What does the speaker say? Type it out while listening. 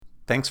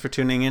Thanks for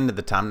tuning in to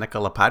the Tom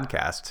Nicola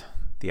podcast,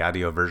 the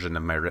audio version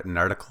of my written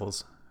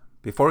articles.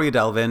 Before we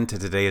delve into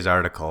today's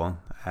article,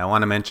 I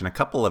want to mention a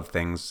couple of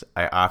things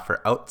I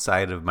offer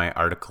outside of my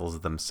articles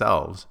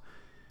themselves.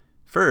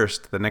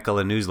 First, the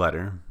Nicola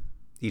newsletter.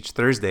 Each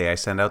Thursday, I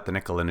send out the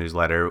Nicola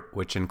newsletter,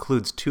 which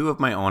includes 2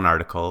 of my own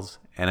articles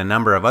and a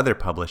number of other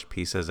published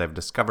pieces I've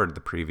discovered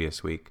the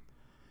previous week.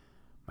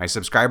 My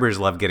subscribers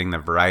love getting the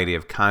variety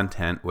of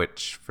content,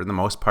 which, for the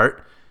most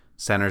part,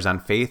 centers on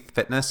faith,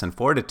 fitness, and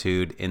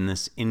fortitude in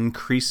this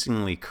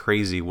increasingly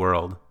crazy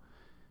world.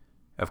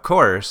 Of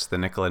course, the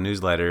Nicola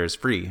newsletter is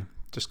free.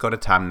 Just go to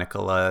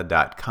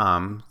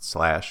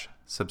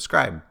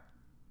tomnicola.com/subscribe.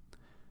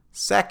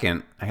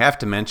 Second, I have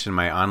to mention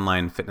my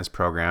online fitness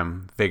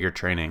program, Vigor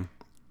Training.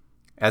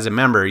 As a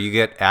member, you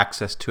get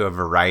access to a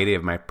variety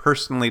of my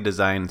personally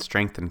designed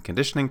strength and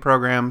conditioning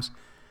programs,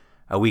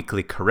 a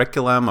weekly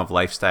curriculum of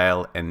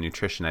lifestyle and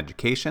nutrition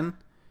education,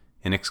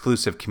 an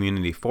exclusive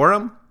community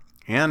forum,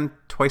 and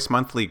twice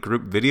monthly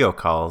group video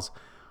calls,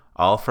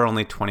 all for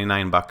only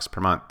 $29 per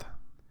month.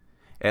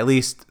 At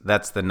least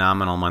that's the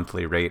nominal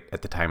monthly rate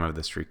at the time of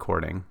this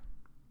recording.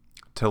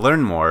 To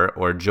learn more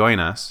or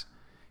join us,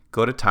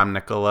 go to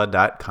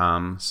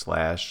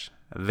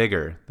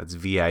tomnicola.com/vigor. That's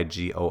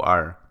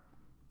VIGOR.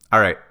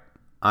 All right,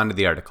 on to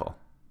the article.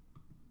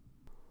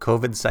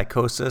 COVID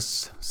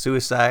psychosis,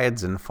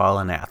 suicides, and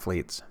fallen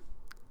athletes.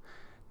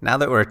 Now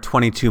that we're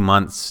 22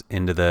 months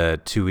into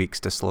the 2 weeks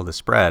to slow the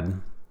spread,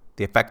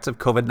 the effects of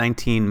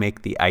COVID-19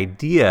 make the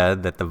idea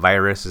that the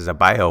virus is a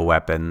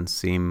bioweapon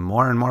seem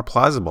more and more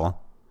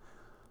plausible.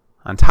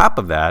 On top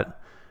of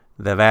that,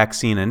 the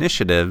vaccine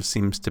initiative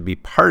seems to be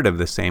part of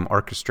the same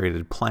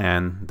orchestrated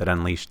plan that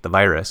unleashed the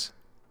virus.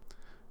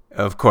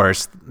 Of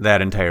course,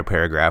 that entire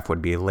paragraph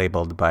would be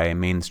labeled by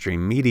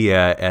mainstream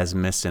media as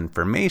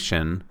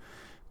misinformation,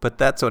 but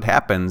that's what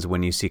happens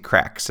when you see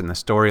cracks in the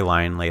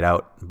storyline laid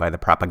out by the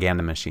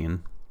propaganda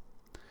machine.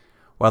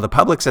 While the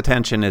public's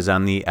attention is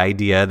on the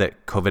idea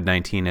that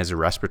COVID-19 is a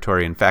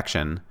respiratory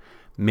infection,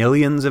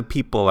 millions of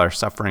people are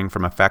suffering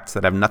from effects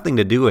that have nothing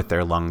to do with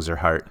their lungs or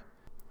heart.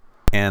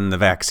 And the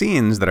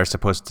vaccines that are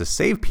supposed to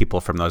save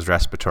people from those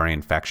respiratory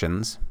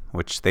infections,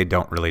 which they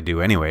don't really do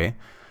anyway,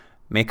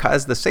 may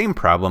cause the same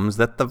problems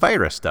that the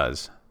virus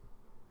does.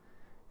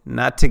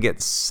 Not to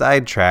get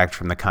sidetracked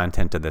from the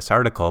content of this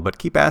article, but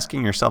keep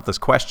asking yourself this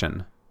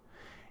question.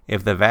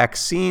 If the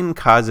vaccine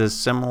causes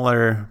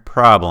similar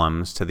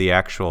problems to the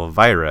actual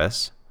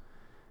virus,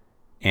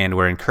 and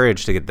we're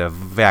encouraged to get the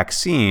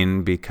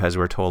vaccine because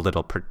we're told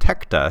it'll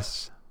protect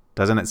us,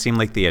 doesn't it seem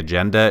like the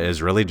agenda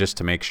is really just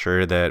to make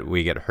sure that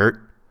we get hurt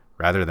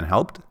rather than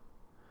helped?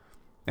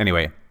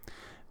 Anyway,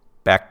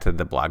 back to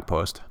the blog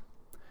post.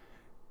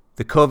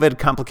 The COVID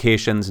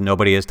complications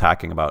nobody is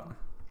talking about.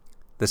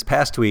 This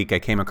past week, I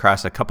came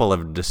across a couple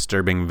of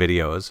disturbing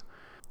videos.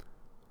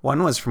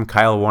 One was from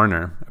Kyle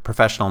Warner, a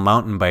professional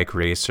mountain bike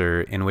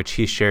racer, in which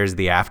he shares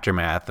the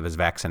aftermath of his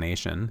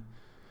vaccination.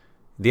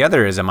 The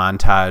other is a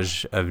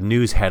montage of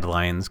news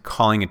headlines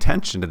calling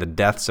attention to the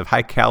deaths of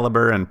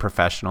high-caliber and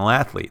professional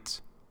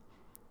athletes.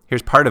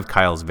 Here's part of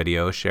Kyle's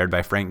video shared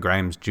by Frank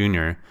Grimes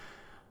Jr.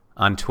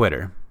 on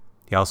Twitter.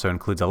 He also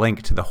includes a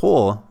link to the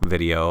whole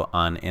video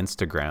on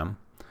Instagram.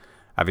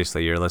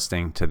 Obviously, you're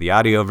listening to the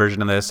audio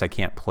version of this. I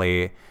can't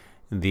play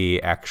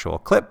the actual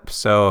clip,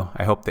 so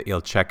I hope that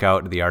you'll check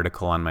out the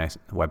article on my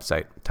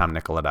website,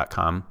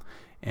 tomnicola.com,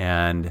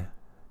 and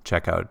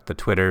check out the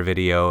Twitter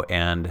video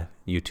and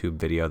YouTube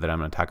video that I'm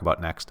going to talk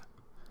about next.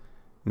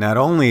 Not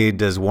only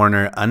does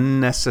Warner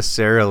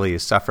unnecessarily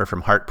suffer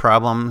from heart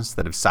problems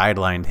that have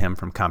sidelined him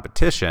from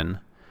competition,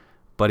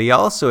 but he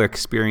also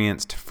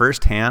experienced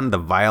firsthand the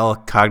vile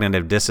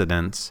cognitive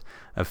dissonance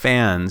of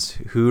fans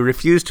who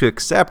refuse to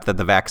accept that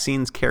the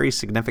vaccines carry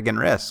significant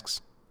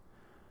risks.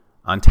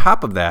 On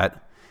top of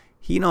that,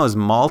 he knows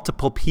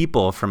multiple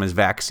people from his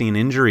vaccine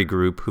injury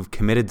group who've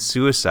committed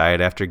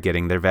suicide after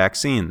getting their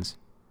vaccines.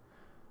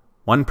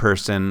 One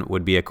person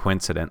would be a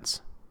coincidence.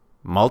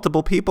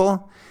 Multiple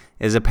people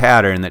is a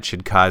pattern that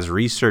should cause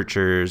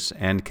researchers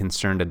and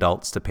concerned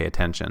adults to pay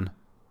attention.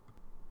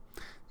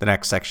 The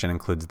next section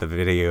includes the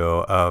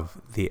video of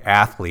the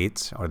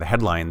athletes, or the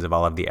headlines of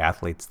all of the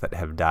athletes that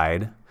have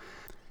died.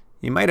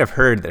 You might have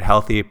heard that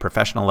healthy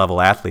professional level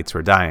athletes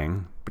were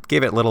dying, but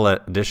gave it little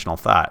additional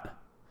thought.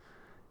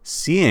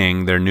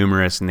 Seeing their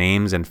numerous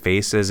names and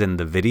faces in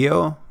the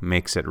video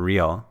makes it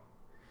real.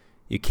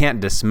 You can't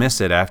dismiss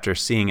it after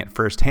seeing it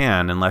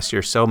firsthand unless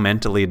you're so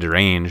mentally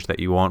deranged that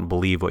you won't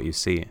believe what you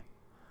see.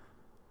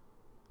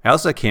 I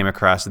also came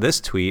across this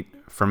tweet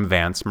from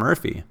Vance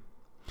Murphy.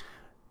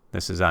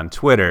 This is on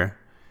Twitter.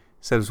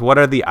 It says, "What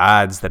are the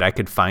odds that I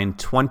could find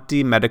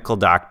 20 medical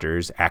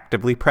doctors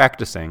actively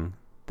practicing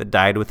that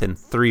died within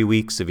 3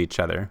 weeks of each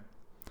other?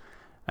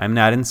 I'm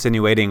not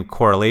insinuating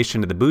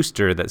correlation to the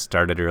booster that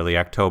started early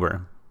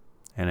October."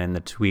 And in the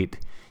tweet,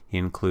 he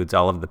includes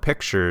all of the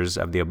pictures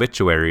of the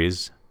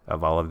obituaries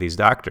of all of these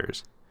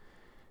doctors.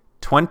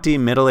 20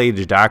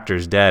 middle-aged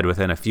doctors dead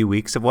within a few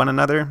weeks of one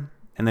another,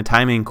 and the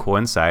timing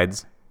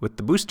coincides with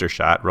the booster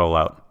shot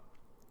rollout.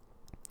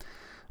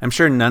 I'm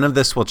sure none of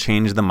this will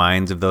change the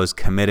minds of those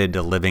committed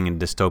to living in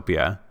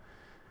dystopia.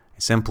 I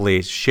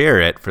simply share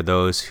it for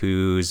those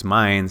whose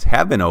minds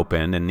have been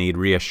opened and need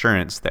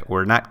reassurance that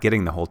we're not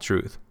getting the whole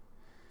truth.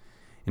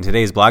 In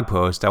today's blog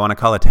post, I want to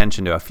call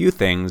attention to a few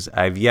things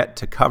I've yet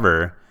to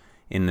cover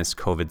in this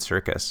COVID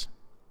circus.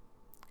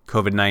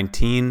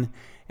 COVID-19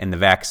 and the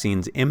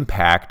vaccine's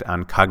impact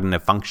on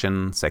cognitive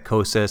function,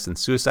 psychosis, and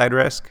suicide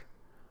risk,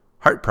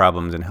 heart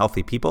problems in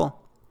healthy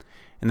people,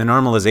 and the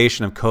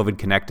normalization of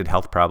COVID-connected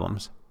health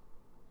problems.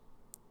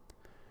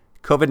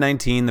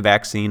 COVID-19, the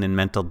vaccine, and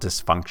mental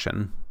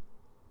dysfunction.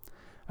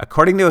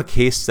 According to a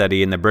case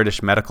study in the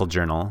British Medical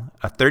Journal,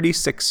 a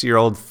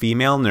 36-year-old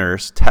female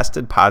nurse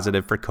tested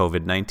positive for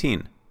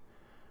COVID-19.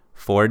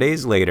 4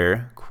 days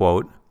later,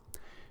 quote,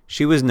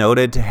 she was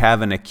noted to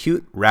have an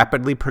acute,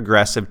 rapidly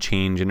progressive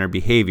change in her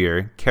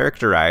behavior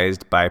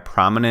characterized by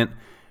prominent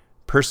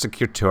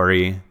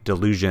persecutory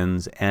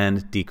delusions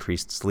and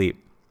decreased sleep.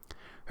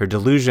 Her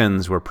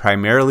delusions were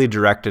primarily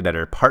directed at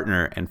her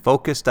partner and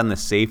focused on the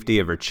safety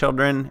of her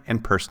children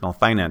and personal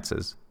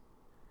finances.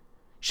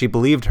 She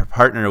believed her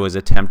partner was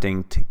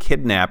attempting to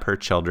kidnap her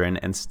children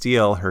and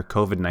steal her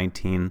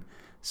COVID-19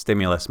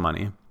 stimulus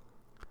money.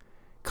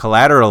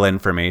 Collateral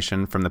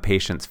information from the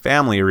patient's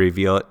family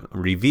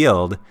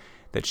revealed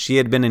that she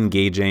had been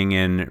engaging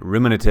in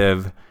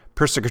ruminative,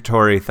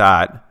 persecutory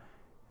thought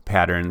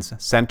patterns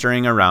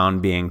centering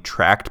around being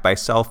tracked by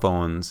cell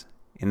phones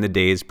in the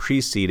days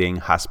preceding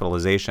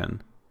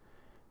hospitalization.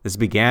 This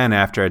began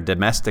after a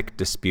domestic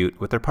dispute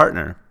with her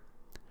partner.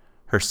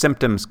 Her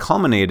symptoms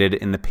culminated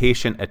in the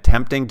patient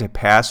attempting to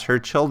pass her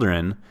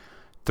children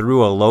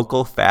through a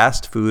local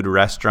fast food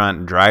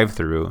restaurant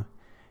drive-thru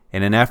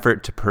in an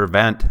effort to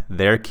prevent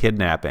their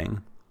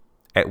kidnapping,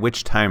 at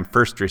which time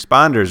first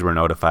responders were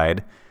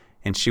notified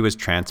and she was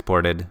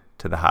transported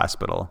to the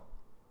hospital.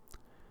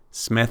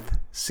 Smith,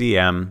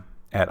 C.M.,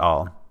 et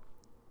al.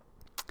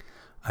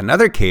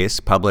 Another case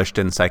published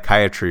in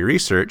Psychiatry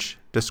Research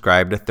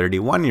described a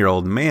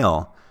 31-year-old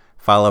male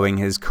following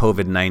his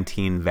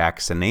COVID-19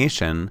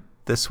 vaccination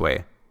this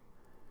way.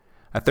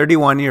 A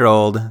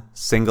 31-year-old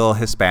single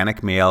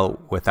Hispanic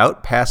male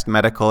without past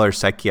medical or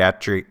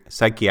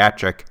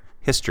psychiatric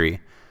history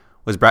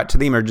was brought to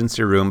the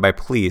emergency room by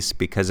police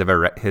because of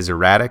his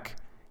erratic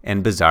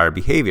and bizarre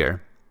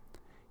behavior.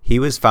 He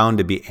was found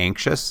to be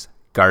anxious,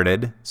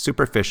 guarded,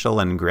 superficial,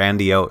 and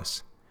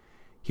grandiose.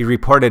 He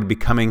reported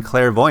becoming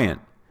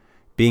clairvoyant,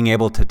 being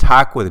able to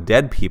talk with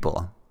dead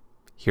people,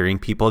 hearing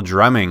people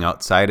drumming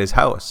outside his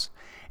house,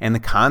 and the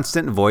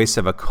constant voice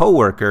of a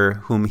coworker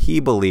whom he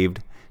believed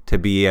to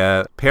be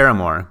a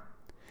paramour.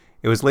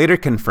 It was later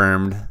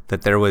confirmed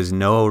that there was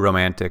no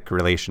romantic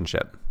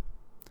relationship.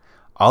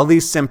 All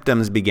these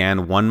symptoms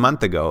began 1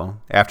 month ago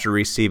after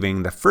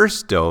receiving the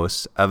first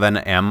dose of an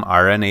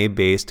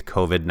mRNA-based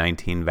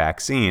COVID-19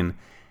 vaccine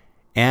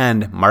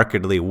and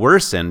markedly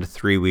worsened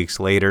 3 weeks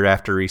later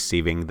after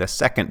receiving the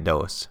second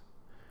dose.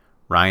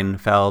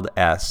 Reinfeld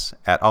S.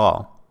 et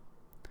al.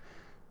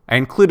 I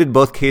included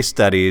both case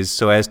studies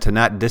so as to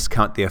not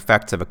discount the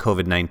effects of a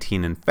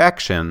COVID-19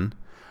 infection,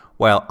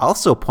 while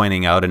also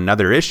pointing out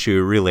another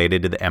issue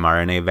related to the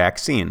mRNA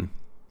vaccine.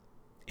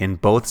 In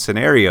both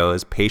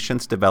scenarios,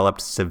 patients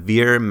developed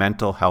severe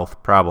mental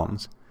health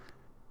problems.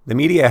 The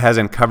media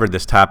hasn't covered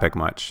this topic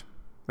much,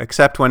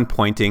 except when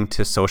pointing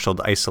to social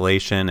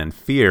isolation and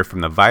fear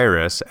from the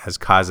virus as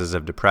causes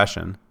of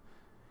depression.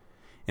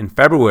 In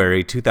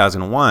February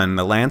 2001,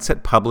 The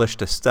Lancet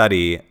published a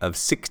study of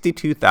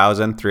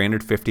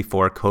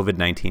 62,354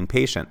 COVID-19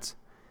 patients.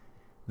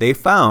 They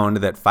found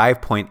that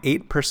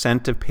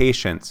 5.8% of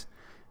patients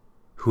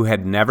who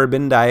had never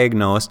been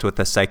diagnosed with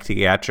a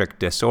psychiatric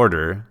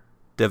disorder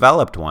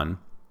developed one,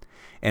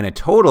 and a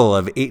total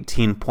of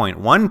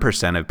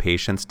 18.1% of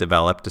patients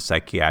developed a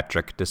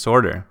psychiatric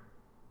disorder.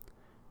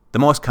 The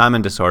most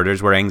common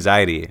disorders were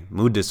anxiety,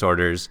 mood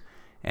disorders,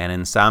 and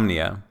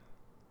insomnia.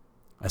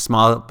 A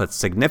small but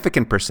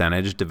significant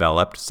percentage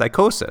developed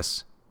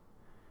psychosis.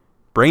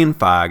 Brain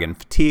fog and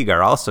fatigue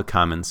are also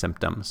common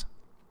symptoms.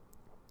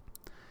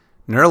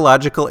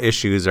 Neurological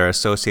issues are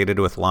associated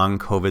with long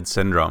COVID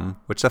syndrome,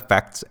 which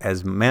affects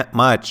as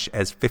much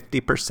as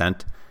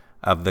 50%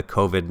 of the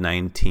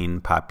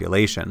COVID-19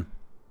 population.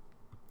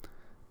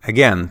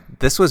 Again,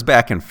 this was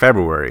back in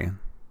February,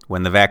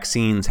 when the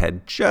vaccines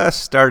had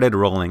just started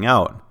rolling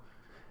out.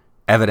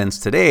 Evidence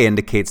today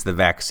indicates the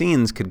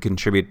vaccines could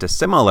contribute to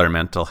similar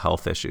mental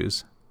health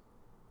issues.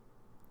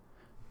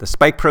 The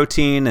spike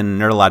protein and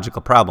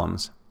neurological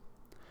problems.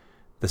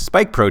 The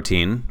spike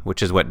protein,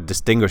 which is what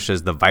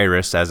distinguishes the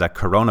virus as a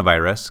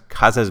coronavirus,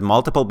 causes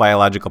multiple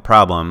biological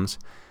problems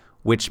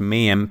which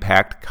may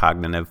impact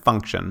cognitive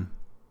function.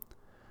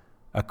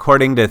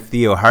 According to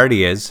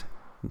Theohardis,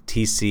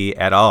 TC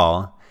et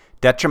al.,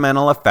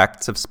 detrimental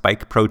effects of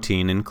spike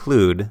protein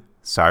include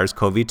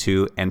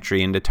SARS-CoV-2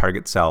 entry into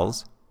target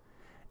cells,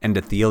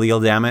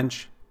 endothelial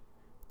damage,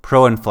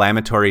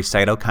 pro-inflammatory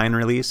cytokine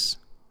release,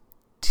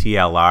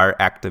 TLR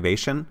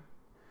activation,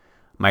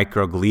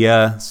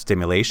 microglia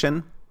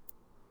stimulation,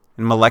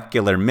 and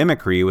molecular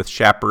mimicry with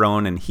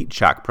chaperone and heat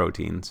shock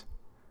proteins.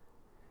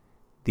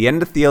 The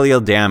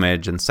endothelial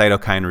damage and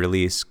cytokine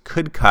release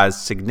could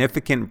cause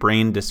significant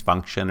brain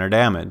dysfunction or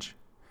damage.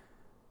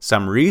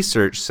 Some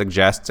research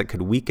suggests it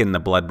could weaken the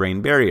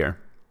blood-brain barrier.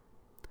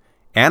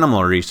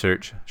 Animal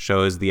research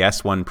shows the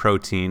S1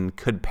 protein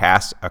could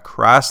pass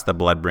across the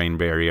blood-brain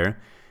barrier,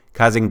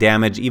 causing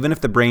damage even if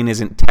the brain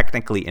isn't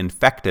technically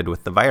infected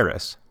with the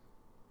virus.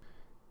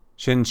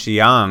 Xin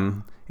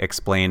Xiang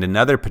explained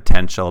another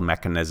potential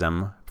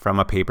mechanism from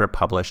a paper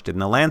published in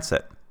The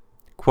Lancet.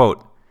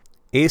 Quote,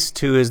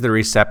 ACE2 is the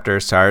receptor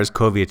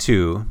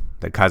SARS-CoV-2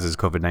 that causes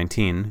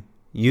COVID-19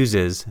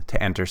 uses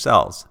to enter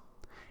cells.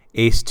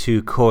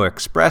 ACE2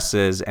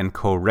 co-expresses and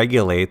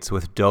co-regulates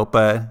with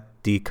dopa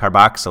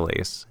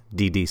decarboxylase,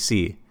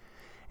 DDC,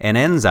 an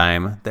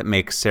enzyme that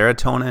makes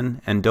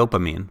serotonin and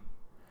dopamine,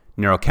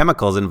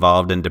 neurochemicals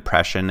involved in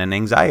depression and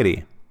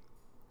anxiety.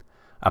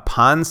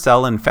 Upon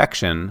cell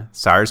infection,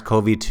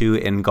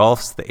 SARS-CoV-2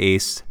 engulfs the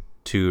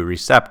ACE2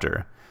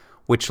 receptor,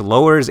 which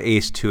lowers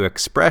ACE2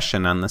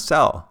 expression on the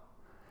cell.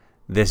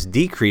 This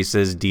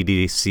decreases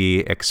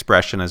DDC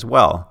expression as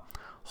well,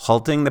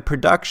 halting the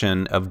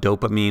production of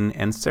dopamine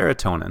and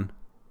serotonin.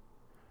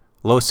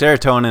 Low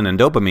serotonin and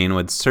dopamine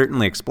would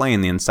certainly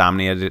explain the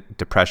insomnia,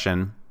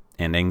 depression,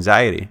 and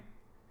anxiety.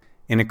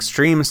 In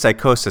extreme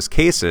psychosis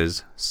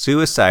cases,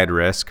 suicide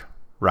risk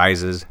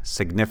rises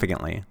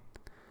significantly.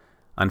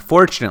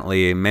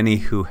 Unfortunately, many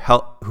who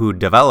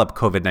develop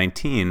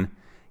COVID-19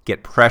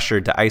 get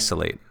pressured to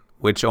isolate,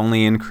 which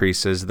only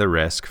increases the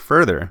risk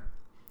further.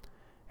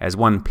 As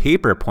one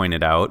paper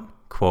pointed out,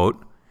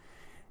 quote,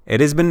 it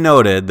has been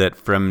noted that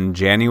from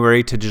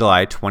January to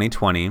July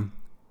 2020,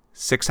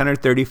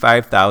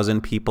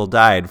 635,000 people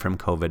died from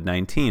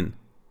COVID-19.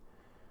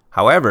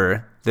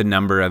 However, the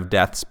number of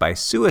deaths by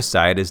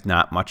suicide is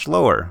not much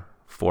lower,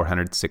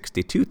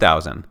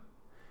 462,000.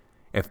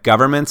 If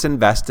governments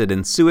invested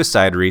in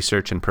suicide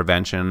research and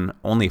prevention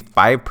only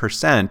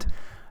 5%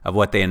 of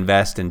what they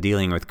invest in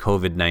dealing with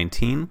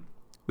COVID-19,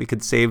 we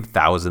could save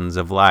thousands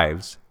of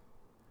lives.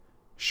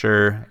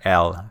 Sure,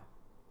 L.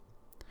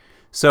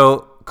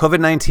 So,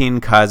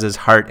 COVID-19 causes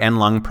heart and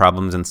lung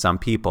problems in some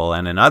people,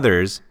 and in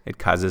others, it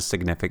causes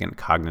significant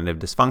cognitive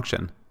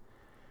dysfunction.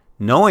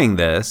 Knowing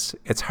this,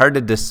 it's hard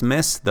to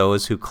dismiss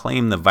those who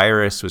claim the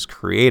virus was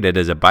created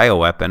as a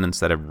bioweapon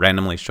instead of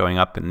randomly showing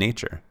up in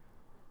nature.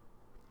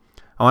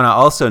 I want to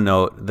also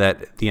note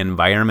that the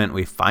environment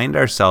we find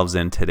ourselves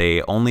in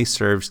today only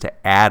serves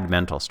to add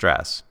mental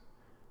stress.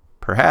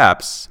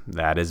 Perhaps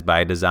that is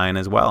by design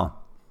as well.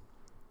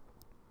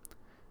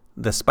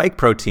 The spike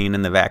protein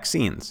in the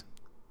vaccines.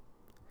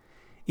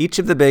 Each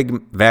of the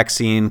big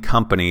vaccine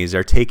companies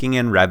are taking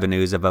in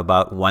revenues of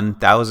about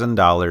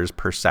 $1,000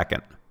 per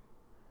second.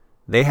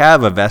 They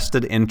have a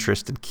vested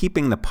interest in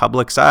keeping the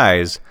public's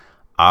eyes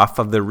off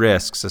of the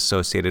risks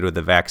associated with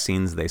the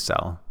vaccines they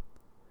sell.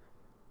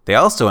 They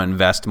also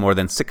invest more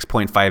than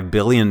 $6.5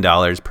 billion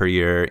per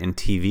year in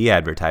TV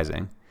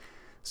advertising,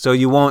 so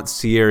you won't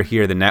see or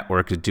hear the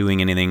networks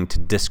doing anything to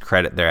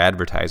discredit their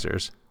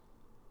advertisers.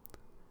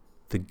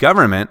 The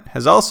government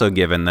has also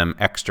given them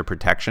extra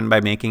protection by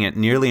making it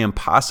nearly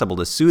impossible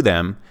to sue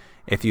them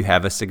if you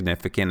have a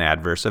significant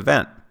adverse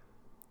event.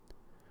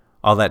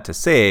 All that to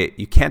say,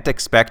 you can't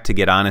expect to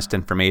get honest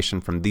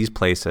information from these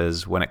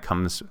places when it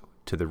comes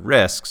to the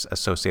risks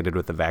associated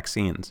with the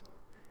vaccines.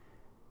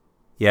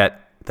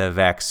 Yet, the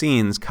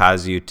vaccines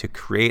cause you to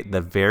create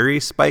the very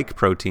spike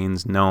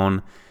proteins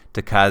known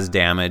to cause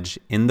damage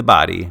in the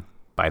body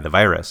by the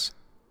virus.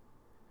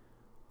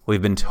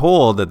 We've been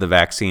told that the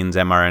vaccine's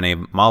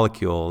mRNA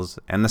molecules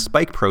and the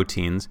spike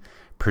proteins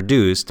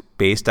produced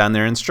based on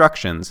their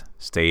instructions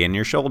stay in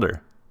your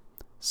shoulder.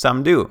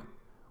 Some do,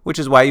 which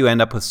is why you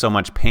end up with so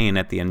much pain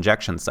at the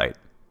injection site.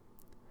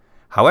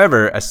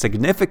 However, a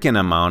significant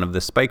amount of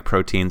the spike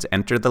proteins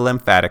enter the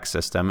lymphatic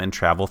system and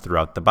travel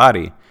throughout the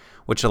body,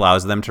 which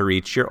allows them to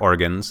reach your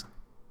organs,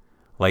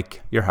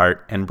 like your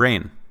heart and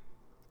brain.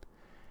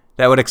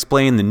 That would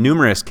explain the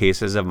numerous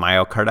cases of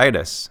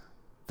myocarditis,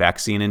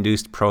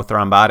 vaccine-induced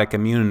prothrombotic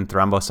immune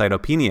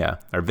thrombocytopenia,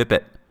 or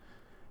VIPIT,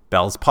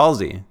 Bell's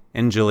palsy,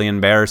 and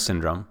Guillain-Barré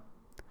syndrome.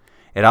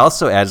 It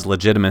also adds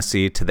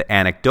legitimacy to the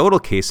anecdotal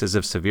cases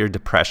of severe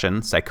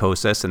depression,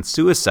 psychosis, and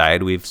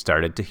suicide we've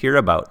started to hear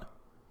about.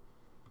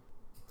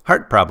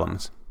 Heart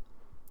problems.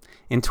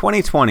 In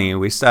 2020,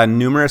 we saw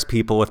numerous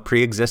people with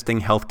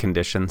pre-existing health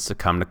conditions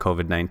succumb to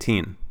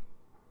COVID-19.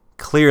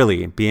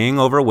 Clearly, being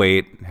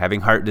overweight,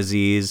 having heart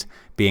disease,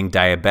 being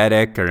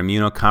diabetic or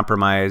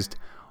immunocompromised,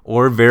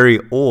 or very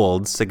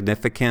old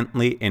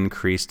significantly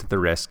increased the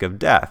risk of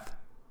death.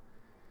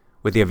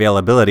 With the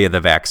availability of the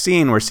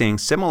vaccine, we're seeing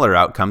similar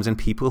outcomes in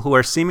people who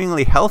are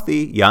seemingly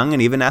healthy, young,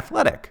 and even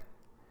athletic.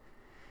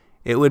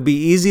 It would be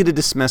easy to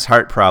dismiss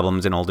heart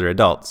problems in older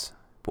adults,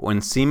 but when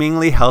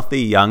seemingly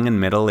healthy, young, and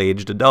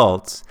middle-aged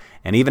adults,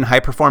 and even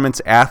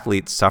high-performance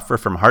athletes suffer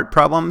from heart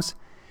problems,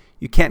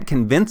 you can't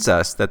convince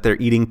us that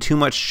they're eating too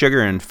much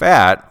sugar and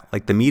fat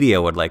like the media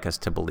would like us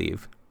to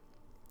believe.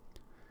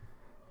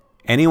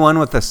 Anyone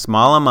with a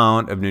small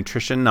amount of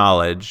nutrition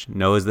knowledge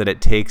knows that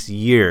it takes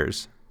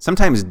years,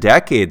 sometimes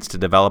decades, to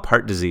develop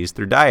heart disease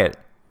through diet.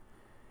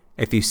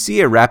 If you see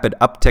a rapid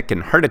uptick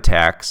in heart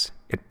attacks,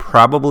 it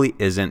probably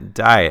isn't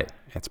diet.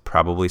 It's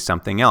probably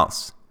something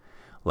else,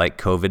 like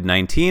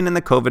COVID-19 and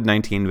the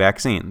COVID-19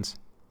 vaccines.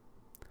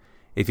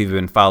 If you've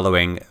been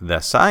following the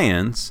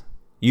science,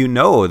 you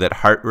know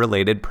that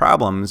heart-related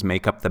problems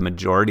make up the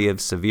majority of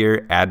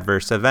severe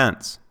adverse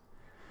events.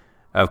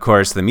 Of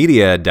course, the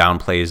media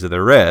downplays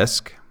the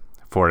risk.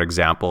 For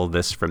example,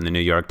 this from the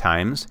New York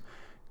Times,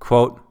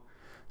 quote,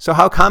 "So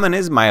how common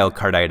is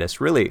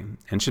myocarditis really?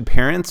 And should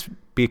parents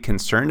be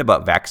concerned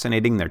about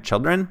vaccinating their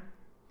children?"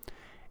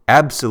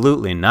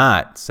 Absolutely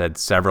not, said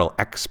several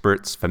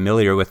experts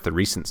familiar with the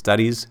recent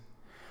studies.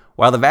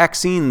 While the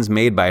vaccines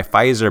made by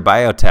Pfizer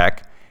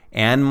BioNTech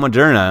and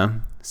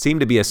Moderna seem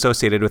to be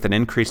associated with an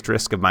increased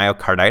risk of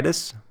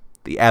myocarditis,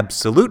 the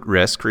absolute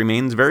risk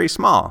remains very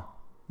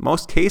small.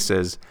 Most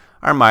cases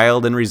are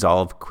mild and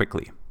resolve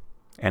quickly.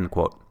 End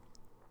quote.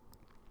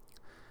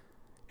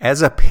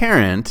 As a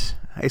parent,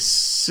 I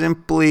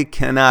simply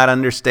cannot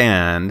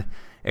understand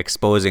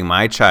exposing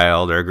my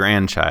child or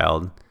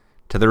grandchild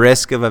to the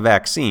risk of a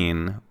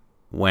vaccine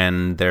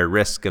when their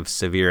risk of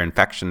severe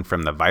infection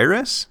from the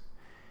virus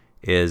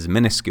is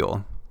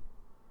minuscule.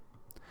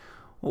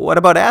 What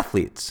about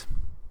athletes?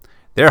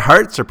 Their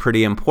hearts are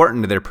pretty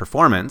important to their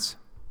performance,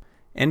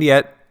 and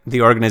yet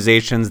the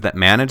organizations that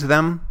manage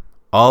them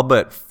all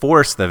but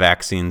force the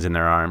vaccines in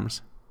their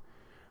arms.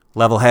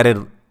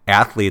 Level-headed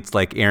athletes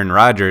like Aaron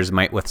Rodgers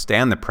might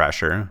withstand the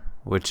pressure,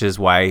 which is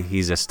why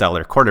he's a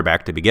stellar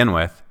quarterback to begin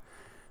with,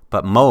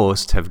 but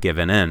most have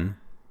given in.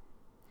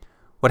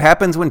 What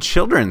happens when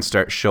children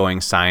start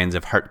showing signs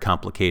of heart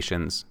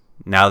complications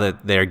now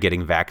that they're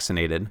getting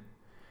vaccinated?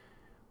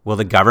 Will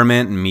the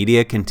government and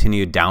media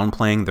continue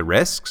downplaying the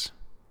risks?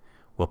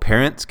 Will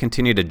parents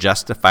continue to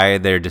justify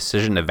their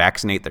decision to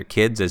vaccinate their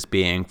kids as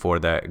being for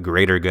the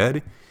greater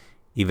good,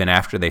 even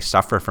after they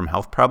suffer from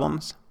health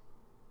problems?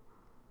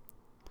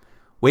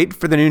 Wait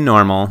for the new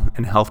normal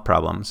and health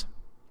problems.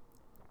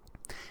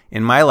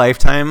 In my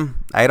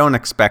lifetime, I don't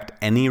expect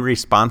any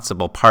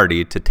responsible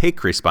party to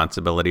take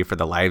responsibility for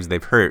the lives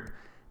they've hurt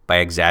by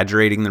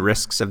exaggerating the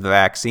risks of the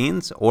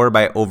vaccines or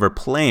by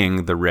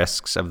overplaying the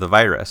risks of the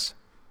virus.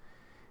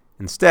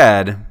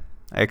 Instead,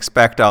 I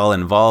expect all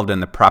involved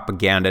in the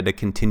propaganda to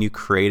continue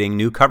creating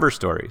new cover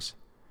stories.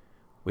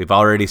 We've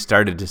already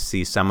started to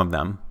see some of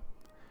them.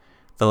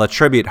 They'll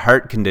attribute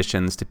heart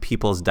conditions to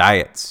people's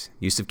diets,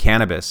 use of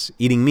cannabis,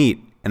 eating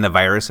meat, and the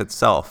virus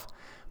itself,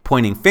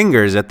 pointing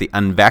fingers at the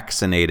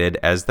unvaccinated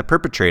as the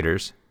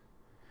perpetrators.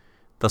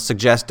 They'll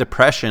suggest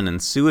depression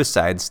and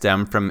suicide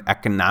stem from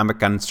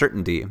economic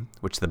uncertainty,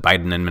 which the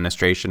Biden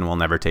administration will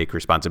never take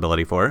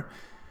responsibility for.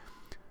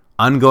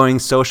 Ongoing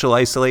social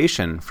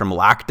isolation from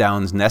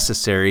lockdowns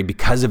necessary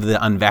because of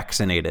the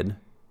unvaccinated,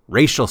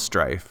 racial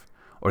strife,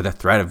 or the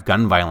threat of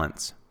gun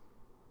violence.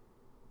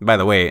 By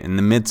the way, in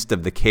the midst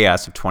of the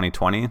chaos of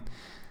 2020,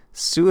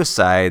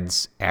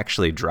 suicides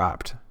actually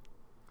dropped.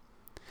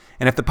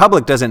 And if the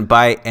public doesn't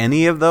buy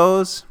any of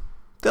those,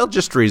 they'll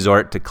just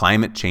resort to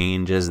climate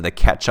change as the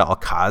catch-all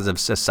cause of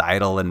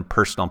societal and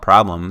personal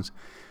problems,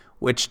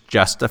 which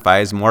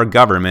justifies more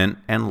government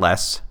and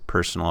less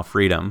personal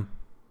freedom.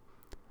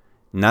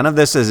 None of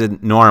this is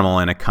normal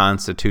in a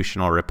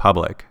constitutional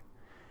republic,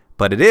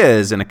 but it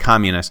is in a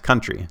communist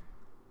country.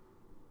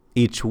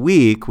 Each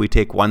week, we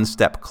take one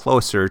step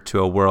closer to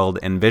a world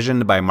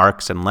envisioned by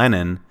Marx and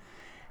Lenin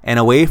and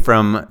away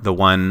from the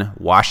one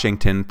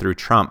Washington through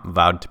Trump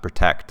vowed to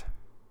protect.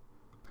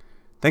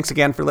 Thanks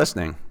again for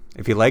listening.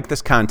 If you like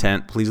this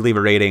content, please leave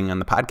a rating on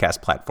the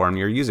podcast platform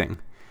you're using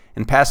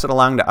and pass it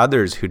along to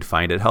others who'd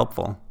find it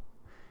helpful.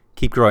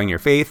 Keep growing your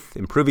faith,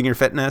 improving your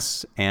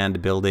fitness,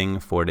 and building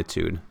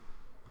fortitude.